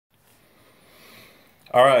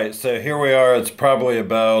All right, so here we are. It's probably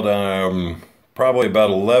about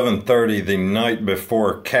 11:30 the night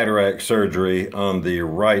before cataract surgery on the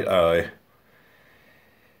right eye.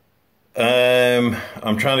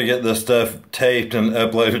 I'm trying to get this stuff taped and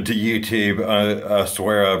uploaded to YouTube. I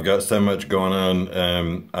swear I've got so much going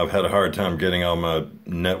on. I've had a hard time getting all my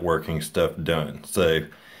networking stuff done.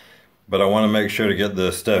 But I want to make sure to get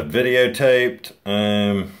this stuff videotaped.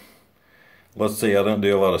 Let's see, I don't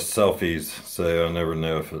do a lot of selfies, so I never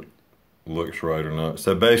know if it looks right or not.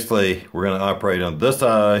 So basically, we're going to operate on this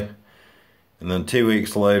eye, and then 2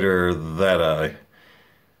 weeks later, that eye.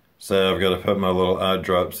 So I've got to put my little eye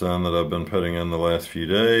drops in that I've been putting in the last few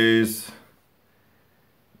days.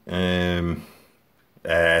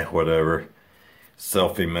 Whatever.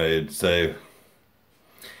 Selfie mode. So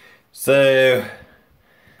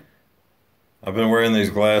I've been wearing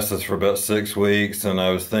these glasses for about 6 weeks, and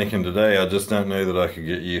I was thinking today, I just don't know that I could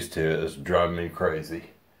get used to it. It's driving me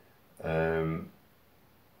crazy. All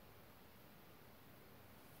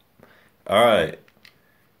right.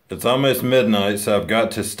 It's almost midnight, so I've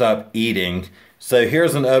got to stop eating. So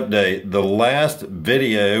here's an update. The last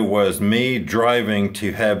video was me driving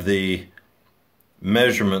to have the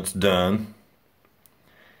measurements done.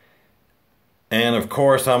 And of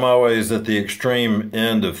course, I'm always at the extreme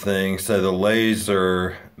end of things, so the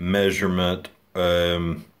laser measurement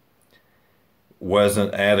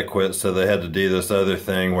wasn't adequate, so they had to do this other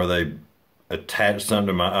thing where they attach something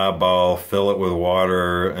to my eyeball, fill it with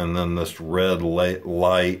water, and then this red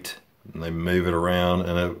light, and they move it around,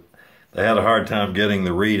 and they had a hard time getting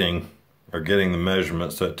the reading, or getting the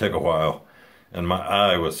measurement, so it took a while. And my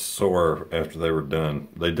eye was sore after they were done.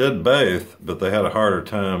 They did both, but they had a harder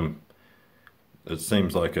time, it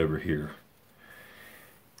seems like, over here.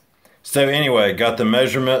 So anyway, got the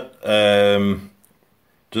measurement.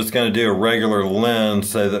 Just going to do a regular lens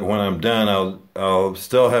so that when I'm done, I'll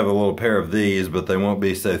still have a little pair of these, but they won't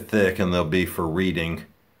be so thick and they'll be for reading.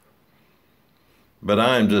 But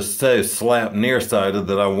I'm just so slap nearsighted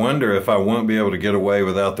that I wonder if I won't be able to get away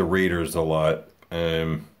without the readers a lot.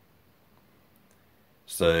 Because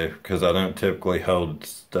I don't typically hold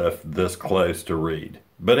stuff this close to read.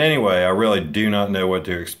 But anyway, I really do not know what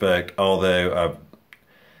to expect, although I've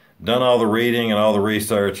done all the reading and all the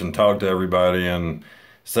research and talked to everybody, and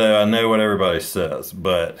so I know what everybody says.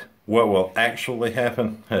 But what will actually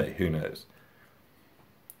happen? Hey, who knows?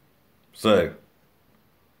 So,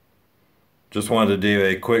 just wanted to do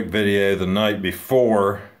a quick video the night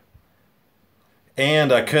before,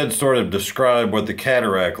 and I could sort of describe what the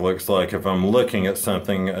cataract looks like if I'm looking at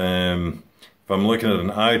something. If I'm looking at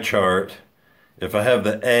an eye chart, if I have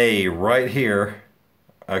the A right here,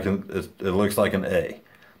 it looks like an A.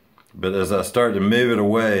 But as I start to move it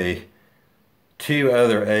away, two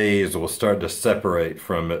other A's will start to separate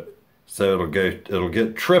from it. So it'll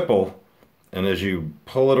get triple, and as you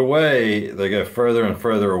pull it away, they go further and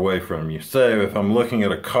further away from you. So if I'm looking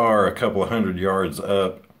at a car a couple of 100 yards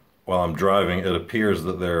up while I'm driving, it appears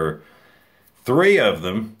that there are 3 of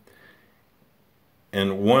them,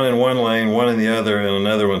 and one in one lane, one in the other, and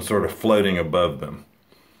another one sort of floating above them.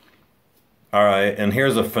 All right, and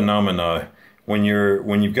here's a phenomenon. When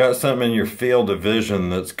you've got something in your field of vision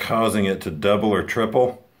that's causing it to double or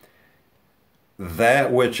triple,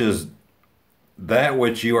 that which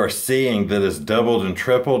you are seeing that is doubled and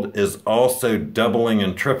tripled is also doubling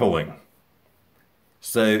and tripling.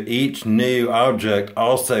 So each new object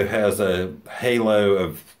also has a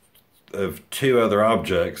halo of 2 other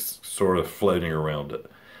objects sort of floating around it.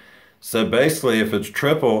 So basically, if it's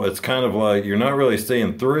triple, it's kind of like you're not really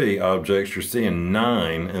seeing 3 objects, you're seeing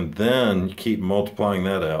 9, and then you keep multiplying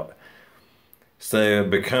that out. So it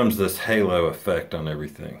becomes this halo effect on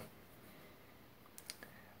everything.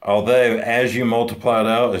 Although, as you multiply it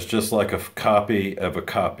out, it's just like a copy of a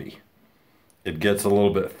copy. It gets a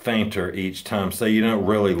little bit fainter each time, so you don't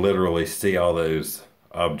really literally see all those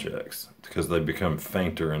objects, because they become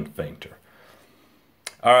fainter and fainter.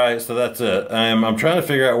 All right, so that's it. I'm trying to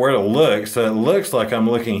figure out where to look, so it looks like I'm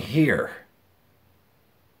looking here.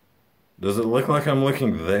 Does it look like I'm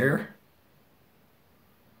looking there?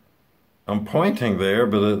 I'm pointing there,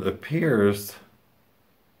 but it appears...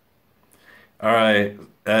 All right,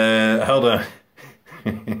 hold on.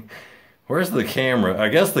 Where's the camera? I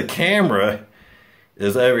guess the camera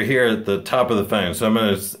is over here at the top of the phone. So I'm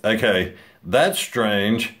gonna, okay, that's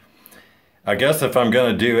strange. I guess if I'm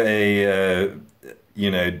gonna do a,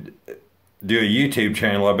 do a YouTube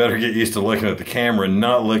channel, I better get used to looking at the camera and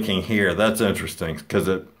not looking here. That's interesting, because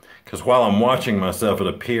while I'm watching myself, it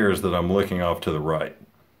appears that I'm looking off to the right.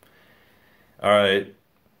 All right,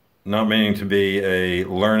 not meaning to be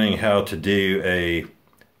learning how to do a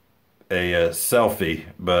a selfie,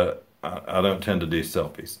 but I don't tend to do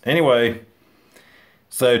selfies. Anyway,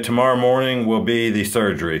 so tomorrow morning will be the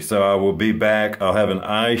surgery. So I will be back. I'll have an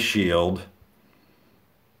eye shield,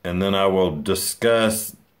 and then I will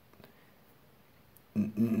discuss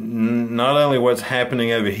not only what's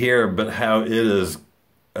happening over here, but how it is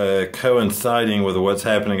coinciding with what's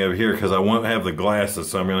happening over here, because I won't have the glasses.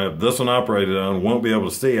 So I'm going to have this one operated on, won't be able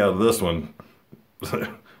to see out of this one.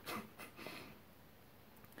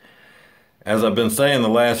 As I've been saying the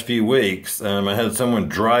last few weeks, I had someone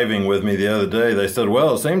driving with me the other day. They said,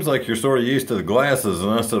 well, it seems like you're sort of used to the glasses. And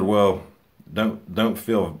I said, well, don't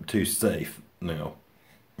feel too safe now.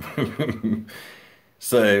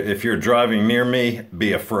 So if you're driving near me,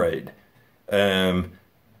 be afraid. And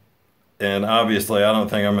obviously, I don't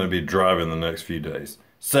think I'm going to be driving the next few days.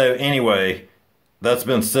 So anyway, that's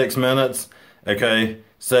been 6 minutes. Okay,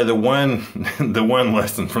 so the one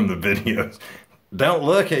lesson from the videos: don't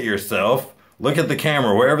look at yourself. Look at the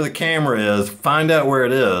camera. Wherever the camera is, find out where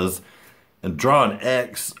it is, and draw an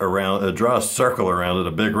X around. Draw a circle around it,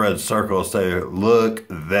 a big red circle. Say, look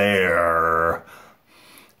there.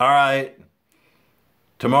 All right.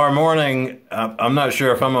 Tomorrow morning, I'm not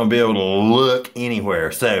sure if I'm going to be able to look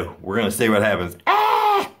anywhere. So we're going to see what happens.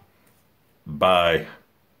 Ah! Bye.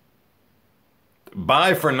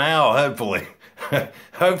 Bye for now, hopefully.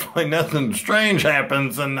 Hopefully nothing strange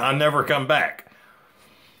happens and I never come back.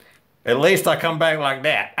 At least I come back like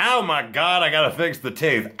that. Oh my God, I got to fix the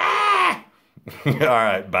tooth. Ah! All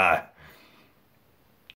right, bye.